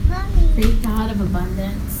Great God of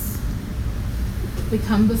abundance, we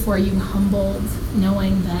come before you humbled,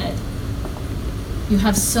 knowing that you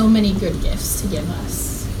have so many good gifts to give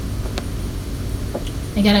us.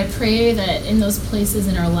 And God, I pray that in those places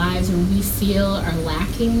in our lives where we feel are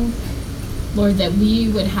lacking, Lord, that we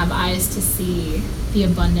would have eyes to see the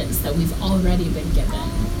abundance that we've already been given.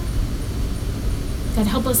 God,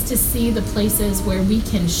 help us to see the places where we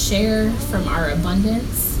can share from our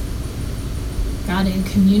abundance. God, in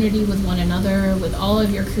community with one another, with all of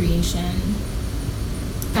your creation.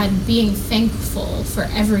 God, being thankful for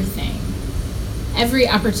everything, every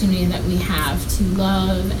opportunity that we have to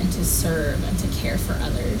love and to serve and to care for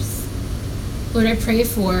others. Lord, I pray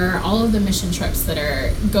for all of the mission trips that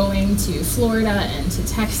are going to Florida and to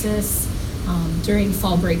Texas during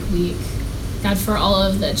fall break week. God, for all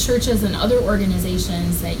of the churches and other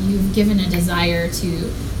organizations that you've given a desire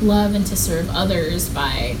to love and to serve others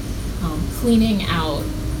by cleaning out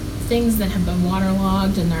things that have been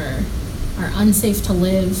waterlogged and are unsafe to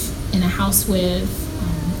live in a house with,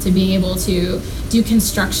 to be able to do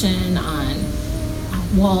construction on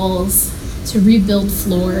walls, to rebuild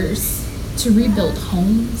floors, to rebuild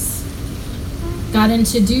homes. God, and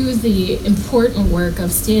to do the important work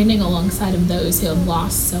of standing alongside of those who have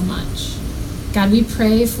lost so much. God, we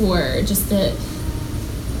pray for just the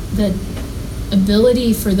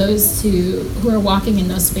ability for those who are walking in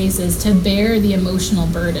those spaces to bear the emotional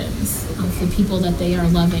burdens of the people that they are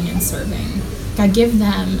loving and serving. God, give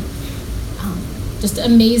them just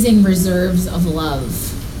amazing reserves of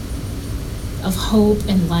love, of hope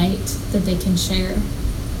and light that they can share.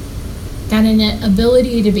 God, an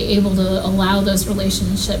ability to be able to allow those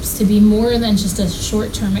relationships to be more than just a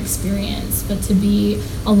short-term experience, but to be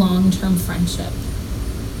a long-term friendship.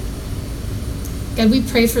 God, we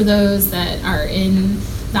pray for those that are in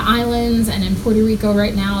the islands and in Puerto Rico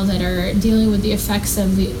right now that are dealing with the effects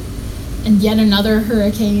of and yet another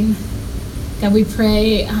hurricane. God, we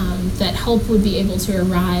pray that help would be able to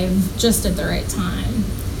arrive just at the right time.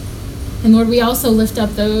 And Lord, we also lift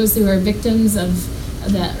up those who are victims of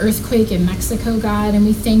the earthquake in Mexico, God, and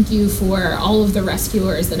we thank you for all of the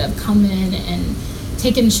rescuers that have come in and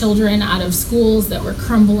taken children out of schools that were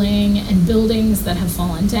crumbling and buildings that have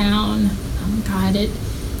fallen down. God,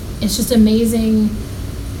 it's just amazing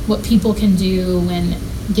what people can do when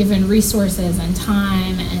given resources and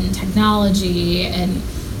time and technology and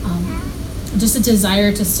just a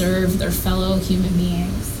desire to serve their fellow human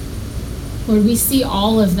beings. Lord, we see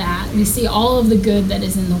all of that. We see all of the good that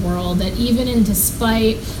is in the world, that even in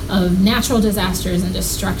despite of natural disasters and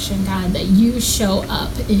destruction, God, that you show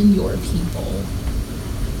up in your people.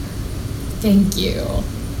 Thank you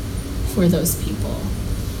for those people.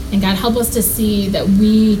 And God, help us to see that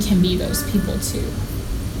we can be those people too,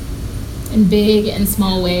 in big and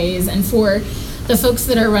small ways. And for the folks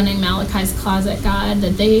that are running Malachi's Closet, God,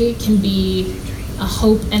 that they can be a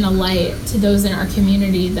hope and a light to those in our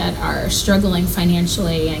community that are struggling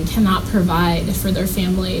financially and cannot provide for their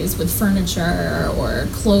families with furniture or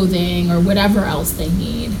clothing or whatever else they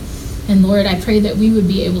need. And Lord, I pray that we would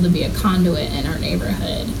be able to be a conduit in our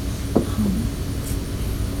neighborhood,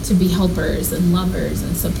 to be helpers and lovers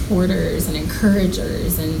and supporters and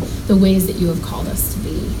encouragers in the ways that you have called us to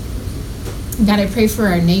be. God, I pray for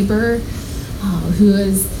our neighbor who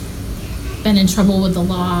has been in trouble with the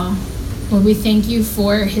law. Lord, we thank you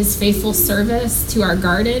for his faithful service to our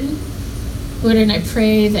garden. Lord, and I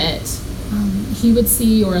pray that he would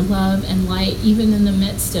see your love and light even in the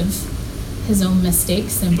midst of his own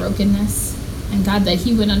mistakes and brokenness. And God, that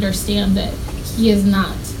he would understand that he is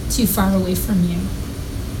not too far away from you.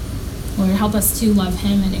 Lord, help us to love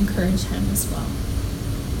him and encourage him as well.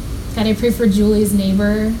 God, I pray for Julie's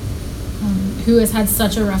neighbor who has had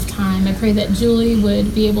such a rough time. I pray that Julie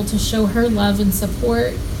would be able to show her love and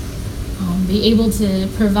support, be able to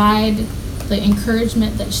provide the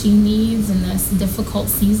encouragement that she needs in this difficult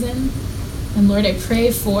season. And Lord, I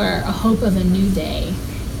pray for a hope of a new day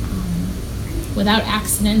without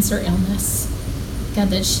accidents or illness. God,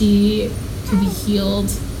 that she could be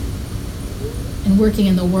healed and working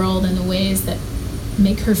in the world in the ways that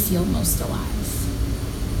make her feel most alive.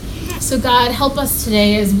 So God, help us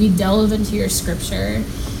today as we delve into your scripture,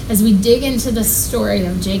 as we dig into the story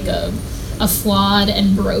of Jacob, a flawed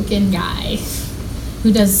and broken guy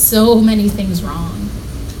who does so many things wrong,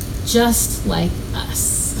 just like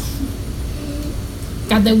us.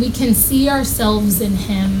 God, that we can see ourselves in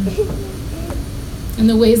him in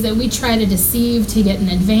the ways that we try to deceive to get an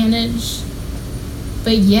advantage,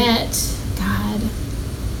 but yet, God,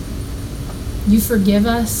 you forgive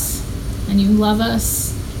us and you love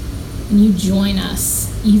us and you join us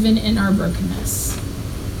even in our brokenness.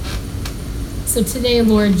 So today,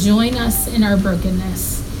 Lord, join us in our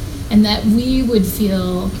brokenness, and that we would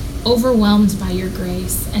feel overwhelmed by your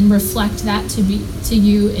grace and reflect that to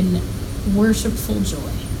you in worshipful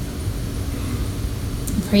joy.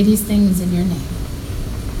 I pray these things in your name.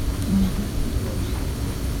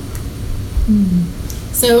 Amen.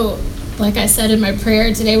 So, like I said in my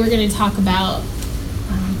prayer, today we're going to talk about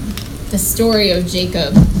the story of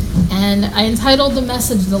Jacob. And I entitled the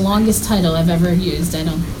message the longest title I've ever used, I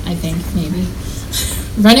think, maybe.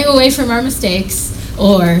 Running away from our mistakes,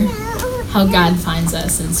 or how God finds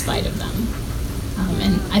us in spite of them.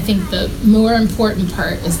 And I think the more important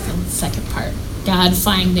part is the second part, God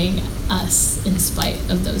finding us in spite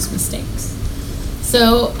of those mistakes.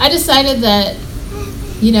 So I decided that,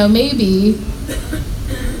 maybe,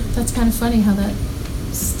 that's kind of funny how that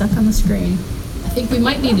stuck on the screen. I think we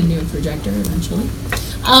might need a new projector eventually.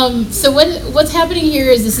 So what's happening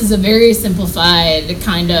here is this is a very simplified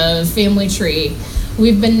kind of family tree.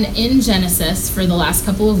 We've been in Genesis for the last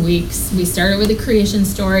couple of weeks. We started with the creation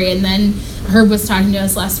story, and then Herb was talking to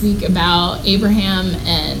us last week about Abraham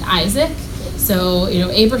and Isaac. So,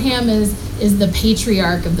 Abraham is the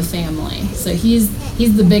patriarch of the family. So he's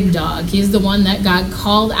the big dog. He's the one that God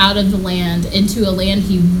called out of the land into a land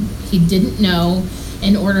he didn't know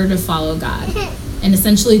in order to follow God, and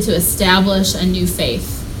essentially to establish a new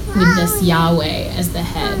faith with this Yahweh as the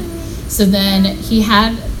head. So then he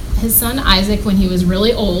had his son Isaac when he was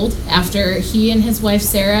really old, after he and his wife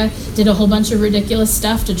Sarah did a whole bunch of ridiculous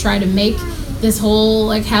stuff to try to make this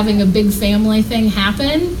whole having a big family thing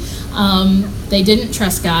happen. They didn't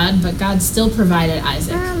trust God, but God still provided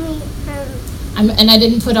Isaac. And I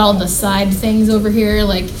didn't put all the side things over here,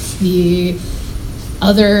 like the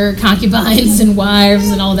other concubines and wives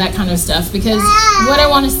and all that kind of stuff, because what I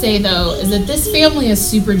want to say, though, is that this family is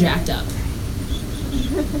super jacked up.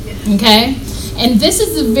 Okay? And this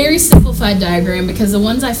is a very simplified diagram, because the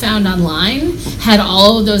ones I found online had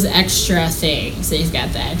all of those extra things. So you've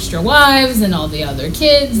got the extra wives and all the other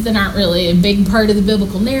kids that aren't really a big part of the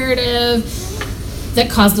biblical narrative, that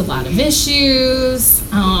caused a lot of issues.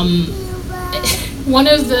 One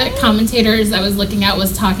of the commentators I was looking at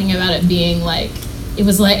was talking about it being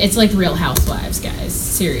it's like Real Housewives, guys.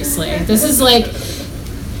 Seriously. This is like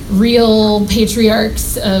real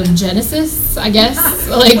patriarchs of Genesis, I guess.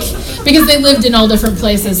 Because they lived in all different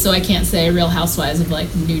places, so I can't say Real Housewives of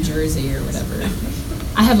New Jersey or whatever.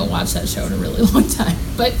 I haven't watched that show in a really long time,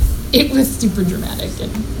 but it was super dramatic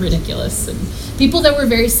and ridiculous, and people that were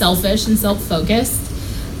very selfish and self-focused.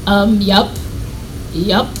 Yep.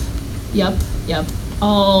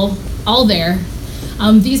 All there.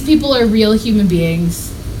 These people are real human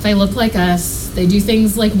beings. They look like us. They do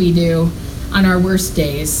things like we do on our worst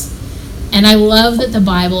days. And I love that the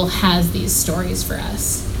Bible has these stories for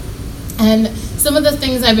us. And some of the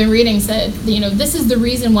things I've been reading said, this is the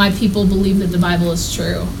reason why people believe that the Bible is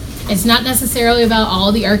true. It's not necessarily about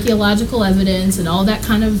all the archaeological evidence and all that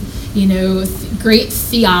kind of, great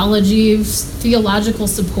theological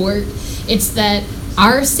support. It's that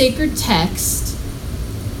our sacred text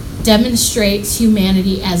demonstrates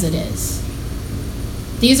humanity as it is.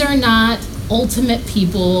 These are not ultimate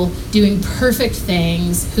people doing perfect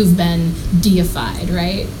things who've been deified,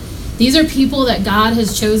 right? These are people that God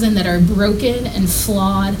has chosen that are broken and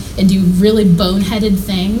flawed and do really boneheaded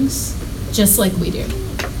things just like we do.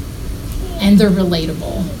 And they're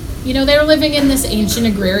relatable. They're living in this ancient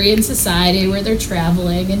agrarian society where they're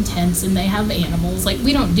traveling in tents and they have animals.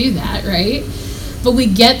 We don't do that, right? But we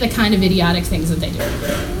get the kind of idiotic things that they do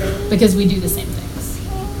because we do the same things.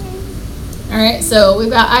 All right, so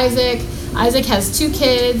we've got Isaac. Isaac has 2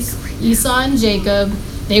 kids, Esau and Jacob.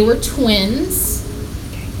 They were twins.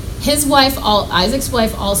 Isaac's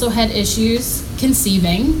wife also had issues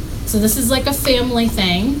conceiving. So this is like a family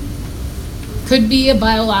thing. Could be a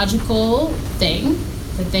biological thing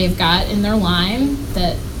that they've got in their line,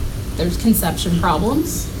 that there's conception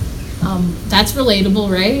problems. That's relatable,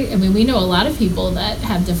 right? I mean, we know a lot of people that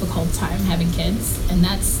have difficult time having kids, and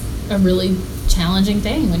that's a really challenging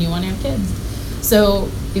thing when you want to have kids. So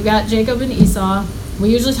you've got Jacob and Esau. We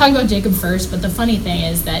usually talk about Jacob first, but the funny thing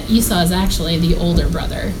is that Esau is actually the older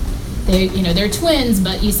brother. They're twins,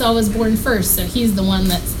 but Esau was born first, so he's the one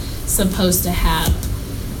that's supposed to have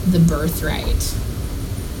the birthright.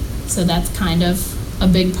 So that's kind of a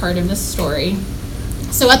big part of the story.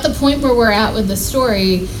 So at the point where we're at with the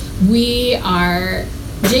story,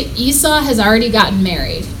 Esau has already gotten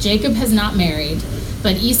married. Jacob has not married,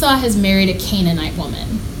 but Esau has married a Canaanite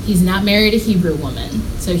woman. He's not married a Hebrew woman.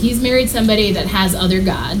 So he's married somebody that has other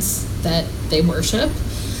gods that they worship.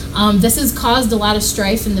 This has caused a lot of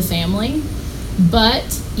strife in the family,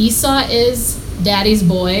 but Esau is daddy's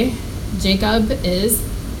boy, Jacob is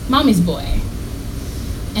mommy's boy.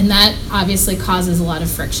 And that obviously causes a lot of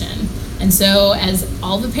friction. And so, as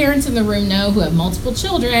all the parents in the room know who have multiple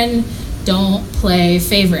children, don't play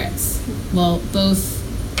favorites. Well, both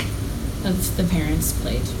of the parents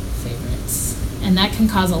played favorites. And that can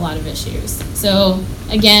cause a lot of issues. So,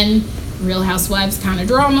 again, Real Housewives kind of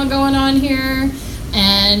drama going on here.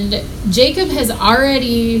 And Jacob has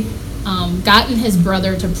already gotten his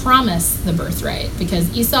brother to promise the birthright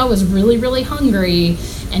because Esau was really, really hungry,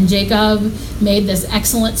 and Jacob made this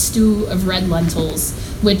excellent stew of red lentils,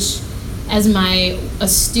 which, as my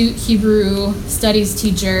astute Hebrew studies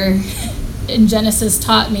teacher in Genesis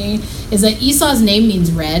taught me, is that Esau's name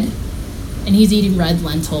means red, and he's eating red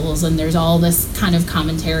lentils, and there's all this kind of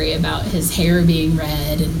commentary about his hair being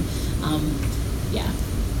red, and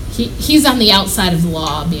he's on the outside of the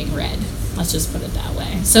law being red. Let's just put it that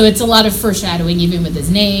way. So it's a lot of foreshadowing, even with his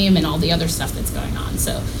name and all the other stuff that's going on.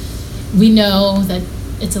 So we know that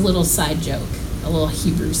it's a little side joke, a little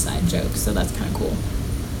Hebrew side joke. So that's kind of cool.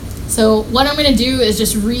 So what I'm going to do is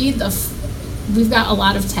just read we've got a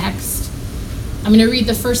lot of text. I'm going to read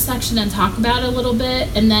the first section and talk about it a little bit,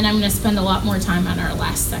 and then I'm going to spend a lot more time on our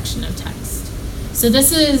last section of text. So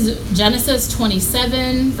this is Genesis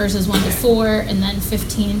 27, verses 1 to 4, and then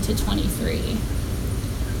 15 to 23.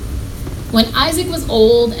 When Isaac was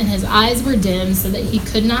old and his eyes were dim so that he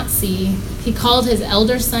could not see, he called his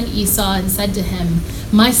elder son Esau and said to him,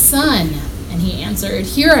 "My son." And he answered,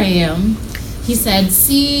 "Here I am." He said,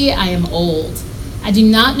 "See, I am old. I do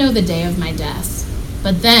not know the day of my death.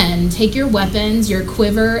 But then take your weapons, your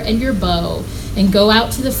quiver, and your bow, and go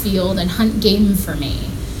out to the field and hunt game for me.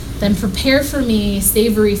 Then prepare for me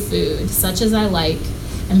savory food, such as I like,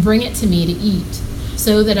 and bring it to me to eat,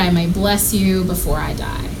 so that I may bless you before I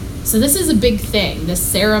die." So this is a big thing, this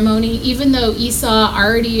ceremony. Even though Esau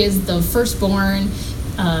already is the firstborn,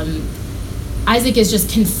 Isaac is just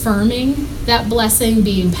confirming that blessing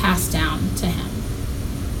being passed down to him.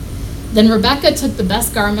 Then Rebekah took the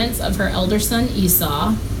best garments of her elder son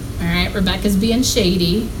Esau. All right, Rebekah's being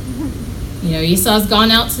shady. You know, Esau's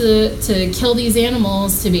gone out to kill these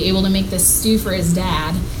animals to be able to make this stew for his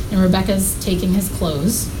dad, and Rebekah's taking his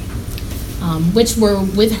clothes, which were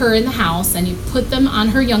with her in the house, and he put them on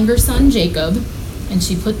her younger son Jacob, and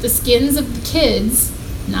she put the skins of the kids,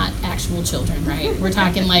 not actual children, right? We're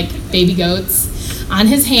talking like baby goats, on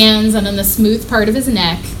his hands and on the smooth part of his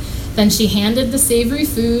neck. Then she handed the savory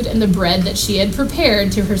food and the bread that she had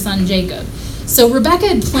prepared to her son Jacob. So Rebekah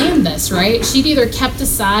had planned this, right? She'd either kept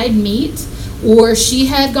aside meat or she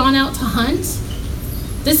had gone out to hunt.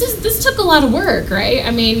 This took a lot of work, right?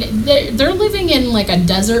 I mean, they're living in like a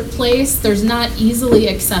desert place. There's not easily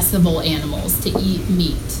accessible animals to eat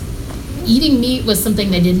meat. Eating meat was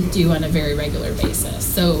something they didn't do on a very regular basis.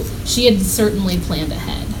 So she had certainly planned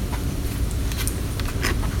ahead.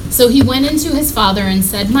 So he went into his father and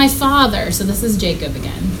said, "My father." So this is Jacob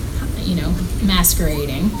again,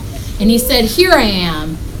 masquerading. And he said, "Here I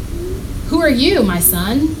am." "Who are you, my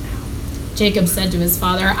son?" Jacob said to his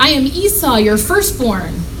father, "I am Esau, your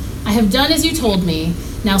firstborn. I have done as you told me.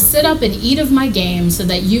 Now sit up and eat of my game so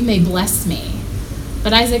that you may bless me."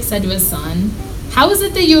 But Isaac said to his son, "How is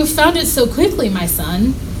it that you have found it so quickly, my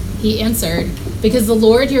son?" He answered, "Because the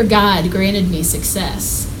Lord your God granted me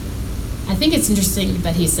success." I think it's interesting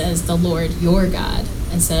that he says the Lord your God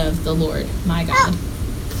instead of the Lord my God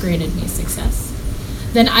granted me success.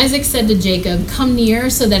 Then Isaac said to Jacob, "Come near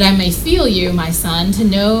so that I may feel you, my son, to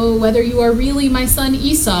know whether you are really my son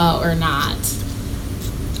Esau or not."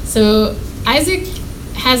 So Isaac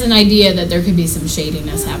has an idea that there could be some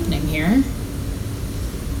shadiness happening here.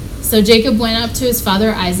 So Jacob went up to his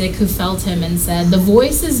father Isaac, who felt him, and said, "The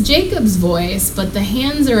voice is Jacob's voice, but the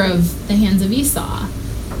hands are of the hands of Esau."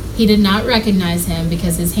 He did not recognize him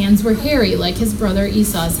because his hands were hairy like his brother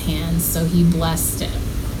Esau's hands, so he blessed him.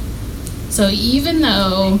 So even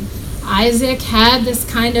though Isaac had this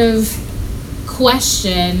kind of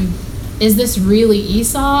question, is this really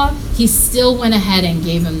Esau? He still went ahead and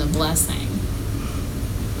gave him the blessing,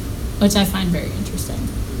 which I find very interesting.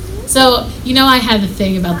 So, I had the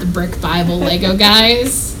thing about the Brick Bible Lego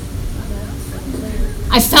guys.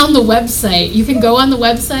 I found the website. You can go on the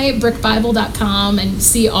website, brickbible.com, and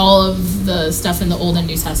see all of the stuff in the Old and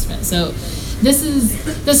New Testament. So this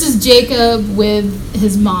is Jacob with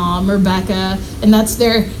his mom, Rebekah, and that's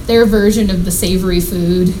their version of the savory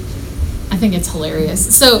food. I think it's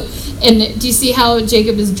hilarious. So, and do you see how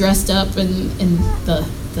Jacob is dressed up in the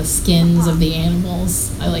skins of the animals?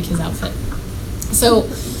 I like his outfit. So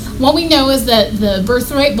what we know is that the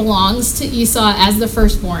birthright belongs to Esau as the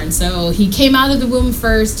firstborn. So he came out of the womb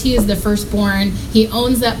first. He is the firstborn. He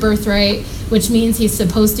owns that birthright, which means he's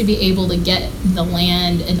supposed to be able to get the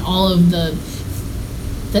land and all of the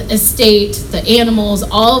estate, the animals,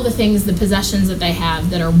 all the things, the possessions that they have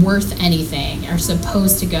that are worth anything are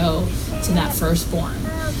supposed to go to that firstborn.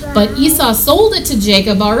 But Esau sold it to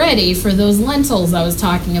Jacob already for those lentils I was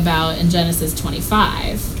talking about in Genesis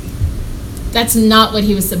 25. That's not what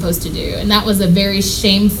he was supposed to do, and that was a very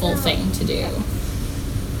shameful thing to do.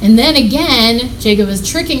 And then again, Jacob was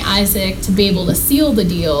tricking Isaac to be able to seal the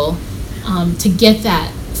deal, to get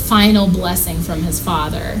that final blessing from his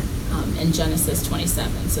father in Genesis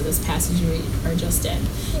 27. So this passage we are just in.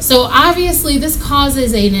 So obviously this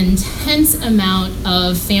causes an intense amount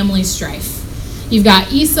of family strife. You've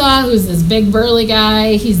got Esau, who's this big burly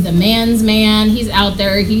guy. He's the man's man. He's out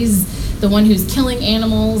there. He's the one who's killing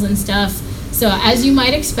animals and stuff. So as you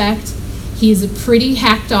might expect, he's pretty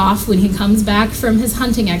hacked off when he comes back from his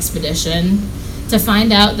hunting expedition to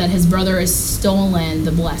find out that his brother has stolen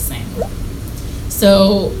the blessing.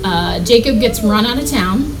 So Jacob gets run out of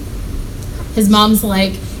town. His mom's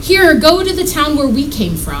like, here, go to the town where we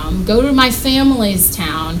came from. Go to my family's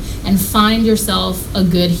town and find yourself a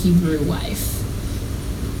good Hebrew wife,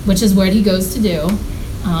 which is what he goes to do,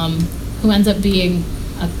 who ends up being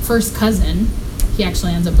a first cousin. He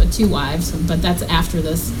actually ends up with 2 wives, but that's after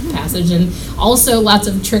this passage. And also lots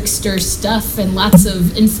of trickster stuff and lots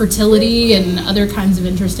of infertility and other kinds of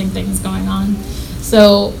interesting things going on.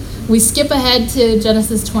 So we skip ahead to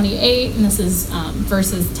Genesis 28, and this is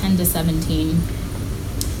verses 10 to 17.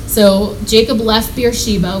 So Jacob left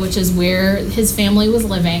Beersheba, which is where his family was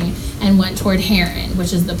living, and went toward Haran,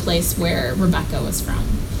 which is the place where Rebekah was from.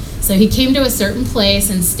 So he came to a certain place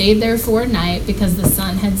and stayed there for a night because the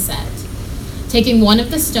sun had set. Taking one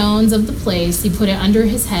of the stones of the place, he put it under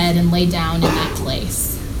his head and lay down in that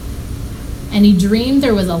place. And he dreamed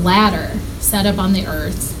there was a ladder set up on the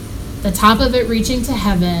earth, the top of it reaching to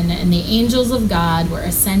heaven, and the angels of God were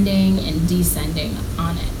ascending and descending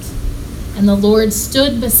on it. And the Lord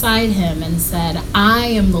stood beside him and said, I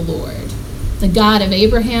am the Lord, the God of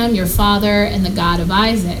Abraham, your father, and the God of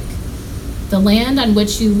Isaac. The land on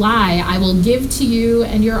which you lie I will give to you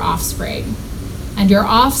and your offspring. And your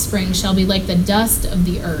offspring shall be like the dust of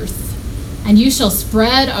the earth. And you shall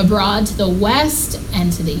spread abroad to the west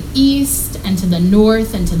and to the east and to the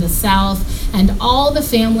north and to the south, and all the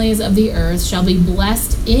families of the earth shall be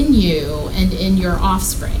blessed in you and in your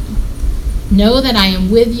offspring. Know that I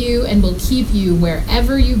am with you and will keep you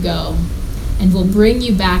wherever you go, and will bring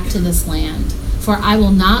you back to this land. For I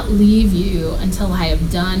will not leave you until I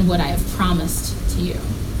have done what I have promised to you.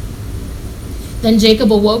 Then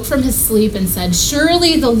Jacob awoke from his sleep and said,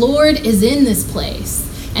 surely the Lord is in this place,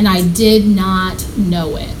 and I did not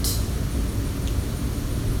know it.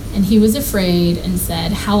 And he was afraid and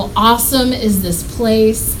said, how awesome is this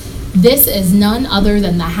place? This is none other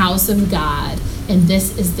than the house of God, and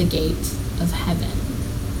this is the gate of heaven.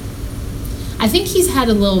 I think he's had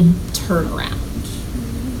a little turnaround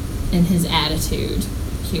in his attitude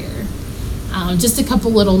here. Just a couple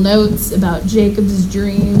little notes about Jacob's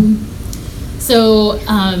dream. So,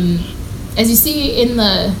 as you see in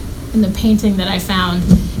the painting that I found,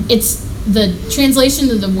 it's the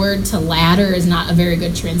translation of the word to ladder is not a very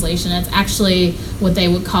good translation. It's actually what they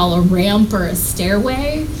would call a ramp or a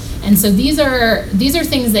stairway. And so these are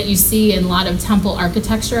things that you see in a lot of temple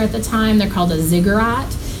architecture at the time. They're called a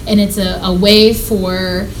ziggurat, and it's a way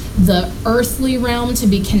for the earthly realm to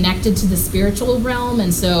be connected to the spiritual realm.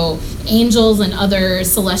 And so angels and other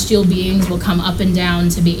celestial beings will come up and down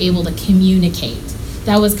to be able to communicate.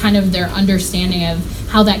 That was kind of their understanding of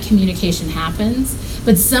how that communication happens.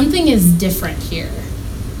 But something is different here.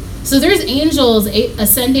 So there's angels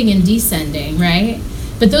ascending and descending, right?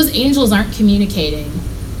 But those angels aren't communicating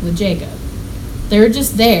with Jacob. They're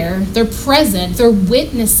just there. They're present. They're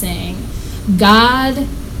witnessing God,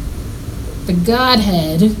 the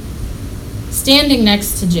Godhead, standing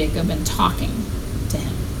next to Jacob and talking to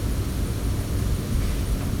him.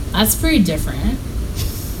 That's pretty different,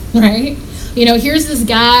 right? You know, here's this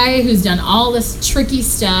guy who's done all this tricky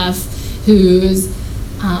stuff, who's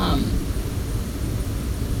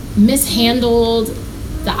mishandled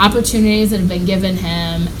the opportunities that have been given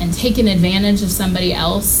him and taken advantage of somebody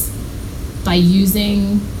else by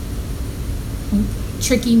using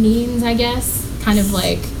tricky means, I guess. Kind of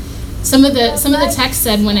like some of the text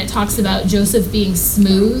said when it talks about Joseph being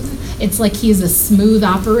smooth, it's like he's a smooth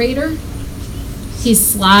operator. He's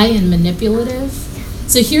sly and manipulative.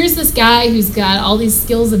 So here's this guy who's got all these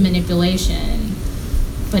skills of manipulation,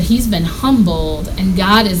 But he's been humbled, and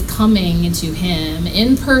God is coming to him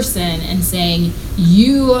in person and saying,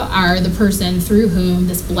 you are the person through whom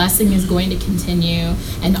this blessing is going to continue,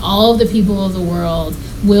 and all of the people of the world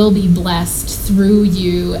will be blessed through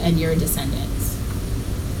you and your descendants.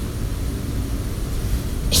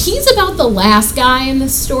 He's about the last guy in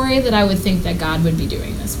this story that I would think that God would be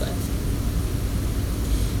doing this with.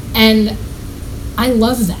 And I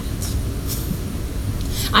love that.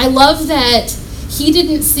 I love that he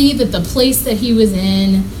didn't see that the place that he was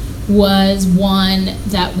in was one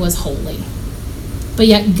that was holy. But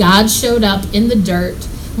yet God showed up in the dirt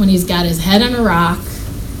when he's got his head on a rock.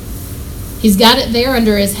 He's got it there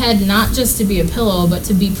under his head, not just to be a pillow, but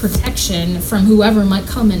to be protection from whoever might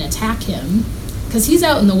come and attack him. Because he's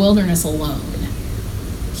out in the wilderness alone.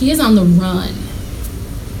 He is on the run.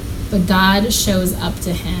 But God shows up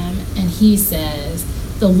to him and he says,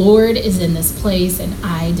 the Lord is in this place and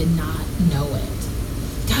I did not know it.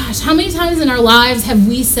 Gosh, how many times in our lives have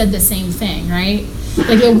we said the same thing, right?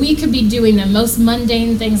 Like we could be doing the most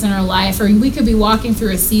mundane things in our life, or we could be walking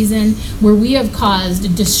through a season where we have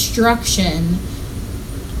caused destruction.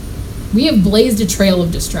 We have blazed a trail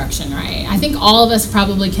of destruction, right? I think all of us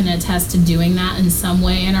probably can attest to doing that in some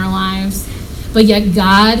way in our lives. But yet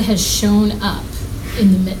God has shown up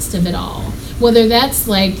in the midst of it all. Whether that's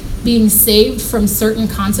like being saved from certain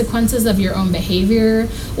consequences of your own behavior,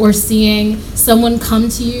 or seeing someone come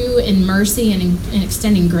to you in mercy and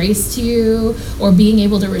extending grace to you, or being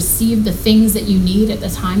able to receive the things that you need at the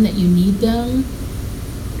time that you need them.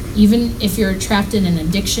 Even if you're trapped in an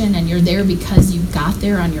addiction and you're there because you got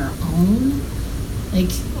there on your own.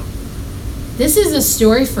 Like, this is a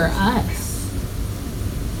story for us.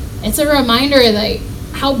 It's a reminder like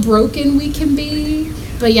how broken we can be,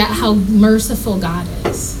 but yet how merciful God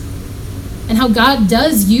is. And how God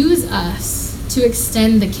does use us to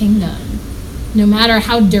extend the kingdom, no matter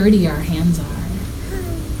how dirty our hands are.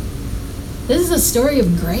 This is a story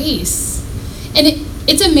of grace. And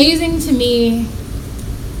it's amazing to me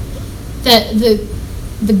that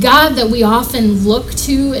the God that we often look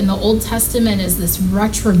to in the Old Testament is this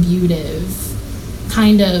retributive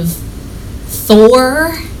kind of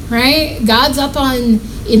Thor, right? God's up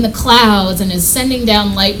in the clouds and is sending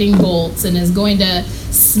down lightning bolts and is going to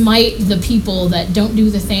smite the people that don't do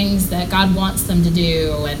the things that God wants them to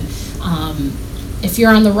do. And if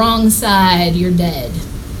you're on the wrong side, you're dead.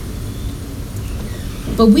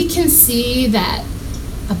 But we can see that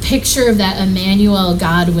a picture of that Emmanuel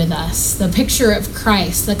God with us, the picture of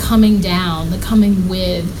Christ, the coming down, the coming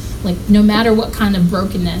with, like no matter what kind of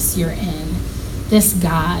brokenness you're in, this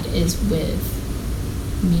God is with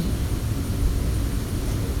me.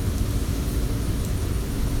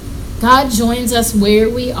 God joins us where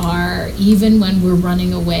we are, even when we're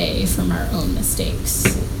running away from our own mistakes.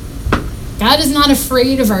 God is not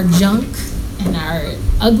afraid of our junk and our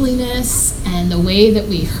ugliness and the way that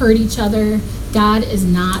we hurt each other. God is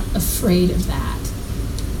not afraid of that.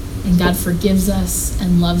 And God forgives us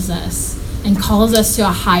and loves us and calls us to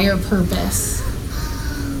a higher purpose.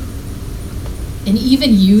 And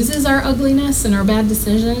even uses our ugliness and our bad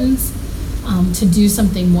decisions to do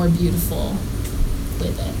something more beautiful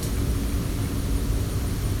with it.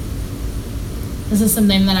 This is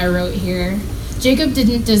something that I wrote here. Jacob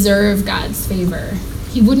didn't deserve God's favor.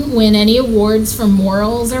 He wouldn't win any awards for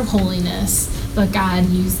morals or holiness, but God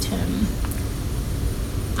used him.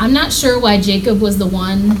 I'm not sure why Jacob was the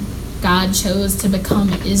one God chose to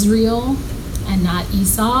become Israel and not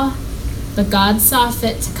Esau, but God saw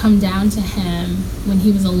fit to come down to him when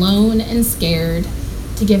he was alone and scared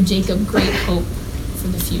to give Jacob great hope for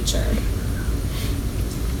the future.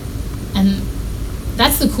 And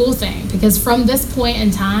that's the cool thing, because from this point in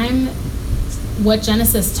time, what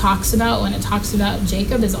Genesis talks about when it talks about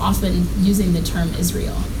Jacob is often using the term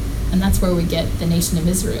Israel. And that's where we get the nation of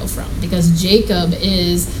Israel from, because Jacob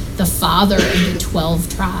is the father of the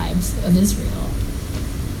 12 tribes of Israel.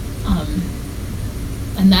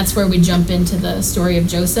 And that's where we jump into the story of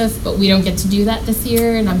Joseph, but we don't get to do that this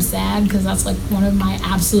year, and I'm sad because that's like one of my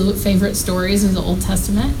absolute favorite stories of the Old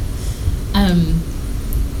Testament.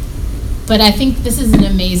 But I think this is an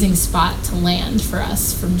amazing spot to land for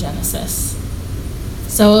us from Genesis.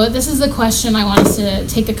 So this is the question I want us to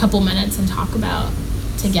take a couple minutes and talk about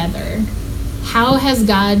together. How has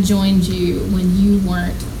God joined you when you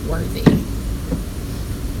weren't worthy?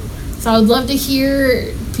 So I would love to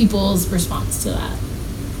hear people's response to that.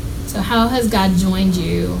 So how has God joined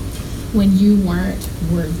you when you weren't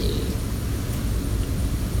worthy?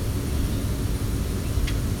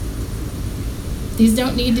 These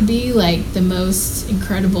don't need to be like the most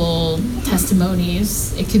incredible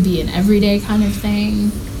testimonies. It could be an everyday kind of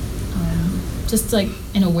thing. just like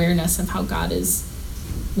an awareness of how God has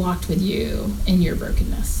walked with you in your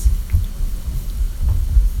brokenness.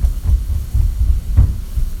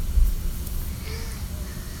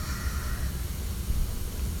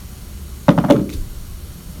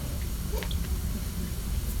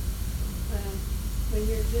 When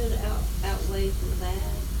your good outweighs your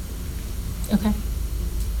bad. Okay.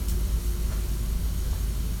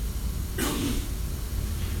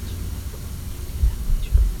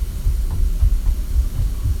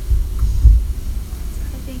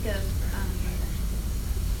 I think of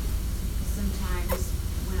sometimes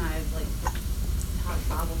when I've like taught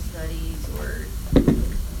Bible studies or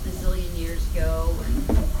a zillion years ago, and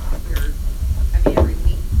we're, every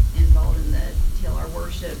week involved in the TLR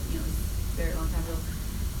worship, very long time ago.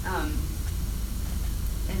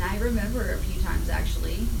 And I remember a few times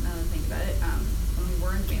actually, now that I think about it, when we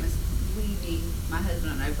were in Famous, my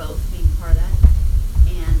husband and I both being part of that,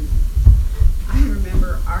 and I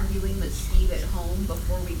remember arguing with Steve at home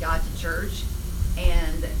before we got to church,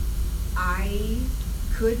 and I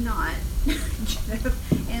could not get up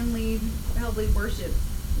and help lead worship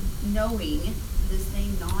knowing this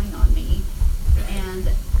thing gnawing on me, and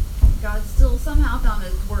God still somehow found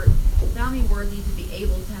me worthy to be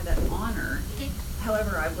able to have that honor.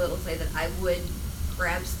 However, I will say that I would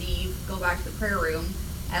grab Steve, go back to the prayer room,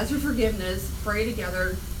 ask for forgiveness, pray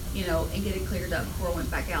together, and get it cleared up before I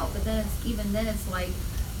went back out. But then it's like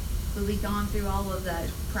we've gone through all of that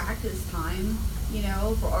practice time,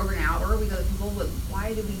 for over an hour with other people. But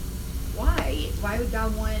why would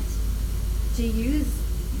God want to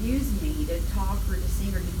use me to talk or to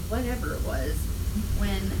sing or do whatever it was,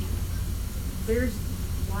 when there's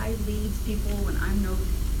why leads people when I'm no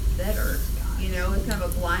better? It's kind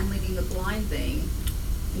of a blind leading the blind thing.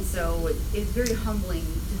 And so it's very humbling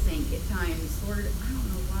to think at times, Lord, I don't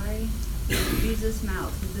know why you use this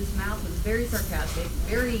mouth, because this mouth was very sarcastic,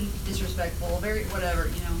 very disrespectful, very whatever,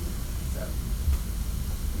 So,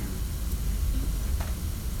 yeah.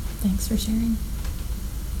 Thanks for sharing.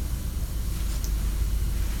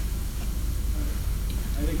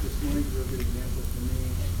 I think this morning's a real good example for me.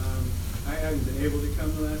 I haven't been able to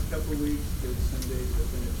come the last couple of weeks because some days have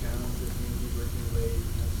been a challenge with me working late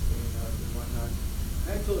and staying up and whatnot.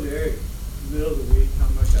 I told Eric in the middle of the week how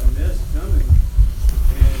much I missed coming.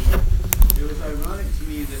 And it was ironic to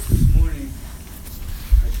me that this morning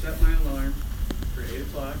I set my alarm for 8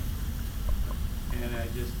 o'clock and I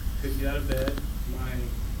just couldn't get out of bed. My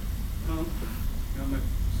pump,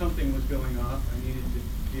 something was going off I needed to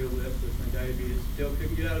deal with my diabetes. Still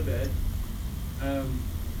couldn't get out of bed.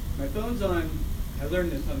 My phone's on, I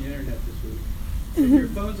learned this on the internet this week. If your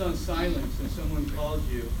phone's on silence and someone calls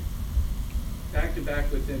you back to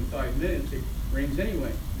back within 5 minutes, it rings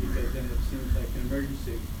anyway, because then it seems like an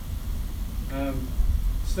emergency.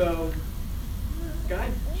 So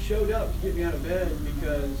God showed up to get me out of bed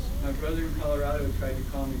because my brother in Colorado tried to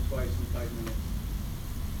call me twice in 5 minutes.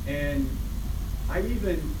 And I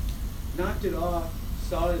even knocked it off,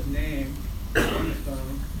 saw his name on the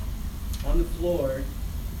phone, on the floor,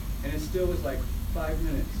 and it still was like 5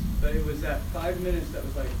 minutes. But it was that 5 minutes that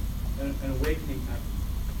was like an awakening.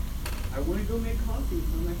 I want to go make coffee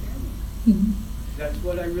for my family. Mm-hmm. That's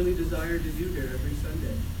what I really desire to do here every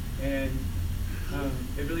Sunday. And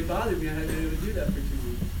it really bothered me. I hadn't been able to do that for 2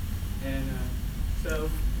 weeks. And so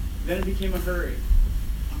then it became a hurry.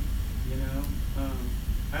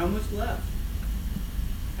 I almost left.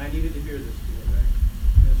 I needed to hear this today, right?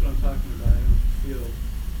 And that's what I'm talking about. I don't feel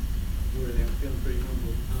worthy. I'm feeling pretty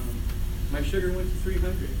humbled. My sugar went to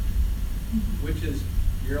 300, which is,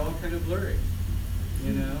 you're all kind of blurry,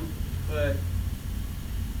 but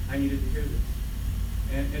I needed to hear this.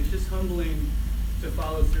 And it's just humbling to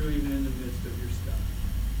follow through even in the midst of your stuff.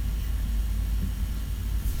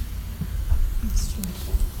 That's true.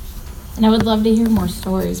 And I would love to hear more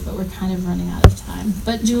stories, but we're kind of running out of time.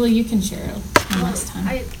 But Julie, you can share it next time.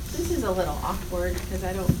 This is a little awkward because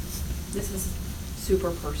this is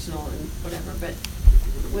super personal and whatever, but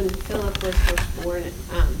when Philip was first born,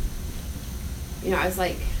 I was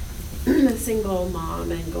like a single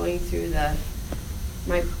mom and going through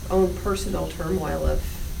my own personal turmoil of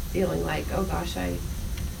feeling like, oh gosh,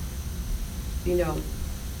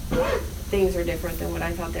 things are different than what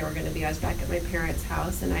I thought they were going to be. I was back at my parents'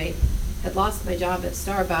 house and I had lost my job at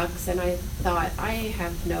Starbucks, and I thought, I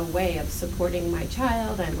have no way of supporting my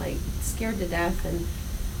child. I'm like scared to death, and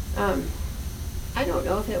I don't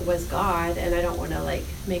know if it was God, and I don't want to like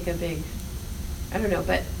make a big, I don't know,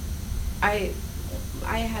 but I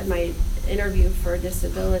had my interview for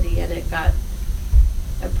disability and it got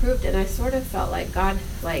approved, and I sort of felt like God,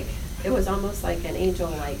 like it was almost like an angel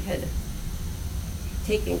like had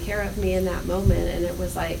taking care of me in that moment, and it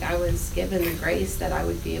was like I was given the grace that I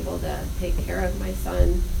would be able to take care of my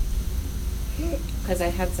son because I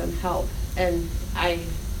had some help, and I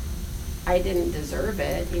didn't deserve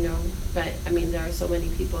it, but I mean, there are so many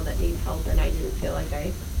people that need help, and I didn't feel like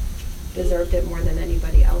I deserved it more than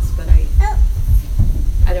anybody else, but I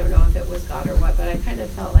don't know if it was God or what, but I kind of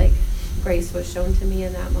felt like grace was shown to me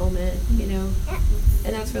in that moment,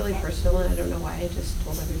 and that's really personal, and I don't know why I just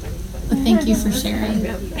told everybody. But. Well, thank you for sharing.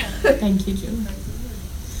 Yeah. Thank you, Julie.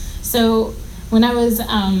 So when I was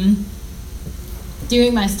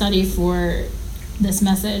doing my study for this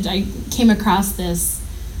message, I came across this,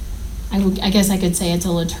 I guess I could say it's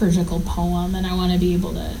a liturgical poem, and I want to be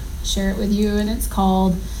able to share it with you, and it's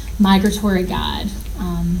called Migratory God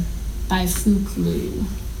by Phuc Lu.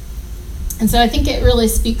 And so I think it really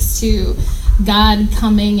speaks to God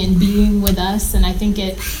coming and being with us, and I think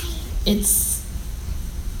it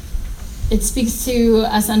speaks to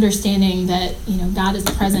us understanding that, God is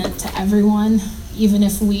present to everyone, even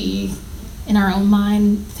if we, in our own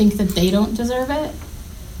mind, think that they don't deserve it,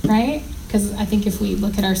 right? Because I think if we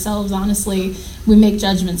look at ourselves honestly, we make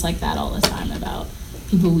judgments like that all the time about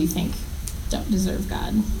people we think don't deserve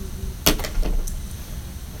God.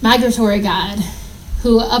 Migratory God,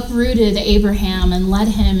 who uprooted Abraham and led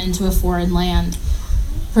him into a foreign land,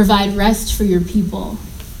 provide rest for your people,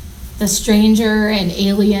 the stranger and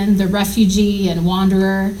alien, the refugee and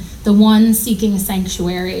wanderer, the one seeking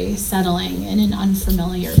sanctuary, settling in an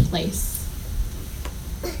unfamiliar place.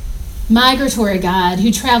 Migratory God,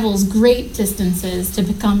 who travels great distances to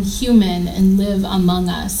become human and live among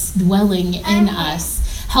us, dwelling in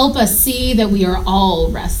us, help us see that we are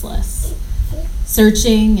all restless,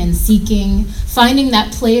 searching and seeking, finding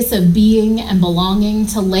that place of being and belonging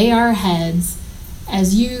to lay our heads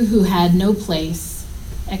as you who had no place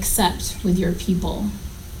except with your people.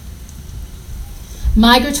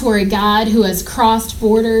 Migratory God, who has crossed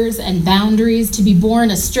borders and boundaries to be born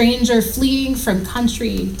a stranger, fleeing from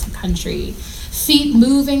country to country, feet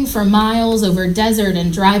moving for miles over desert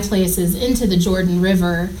and dry places into the Jordan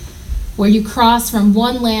River, where you cross from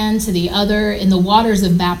one land to the other in the waters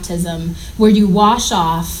of baptism, where you wash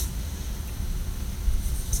off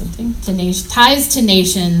ties to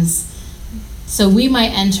nations, so we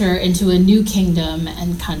might enter into a new kingdom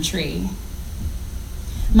and country.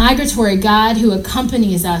 Migratory God, who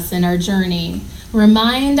accompanies us in our journey,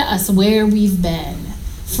 remind us where we've been,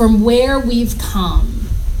 from where we've come,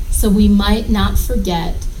 so we might not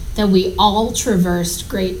forget that we all traversed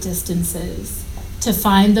great distances to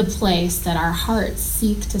find the place that our hearts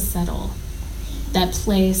seek to settle, that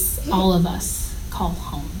place all of us call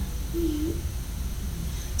home.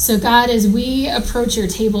 So God, as we approach your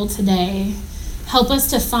table today, help us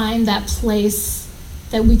to find that place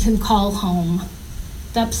that we can call home,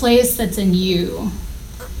 that place that's in you.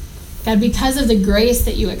 God, because of the grace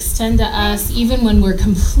that you extend to us, even when we're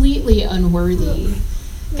completely unworthy,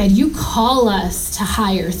 God, you call us to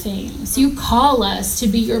higher things. You call us to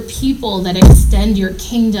be your people that extend your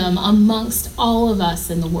kingdom amongst all of us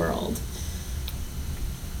in the world.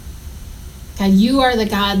 God, you are the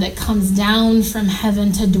God that comes down from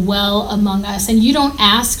heaven to dwell among us, and you don't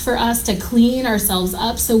ask for us to clean ourselves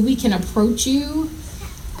up so we can approach you.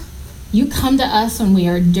 You come to us when we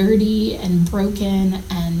are dirty and broken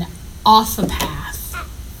and off a path,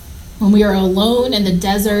 when we are alone in the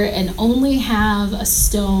desert and only have a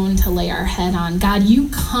stone to lay our head on. God, you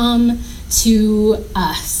come to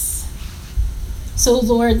us. So,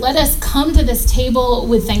 Lord, let us come to this table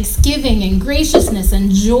with thanksgiving and graciousness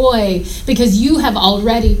and joy, because you have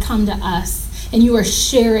already come to us and you are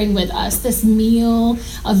sharing with us this meal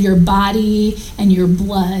of your body and your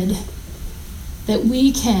blood, that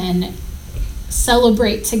we can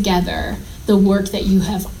celebrate together the work that you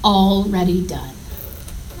have already done.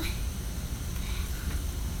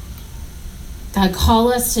 God,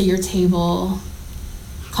 call us to your table.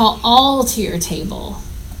 Call all to your table.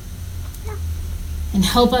 And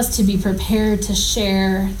help us to be prepared to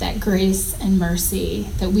share that grace and mercy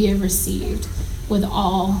that we have received with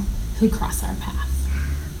all who cross our path.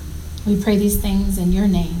 We pray these things in your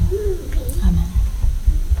name.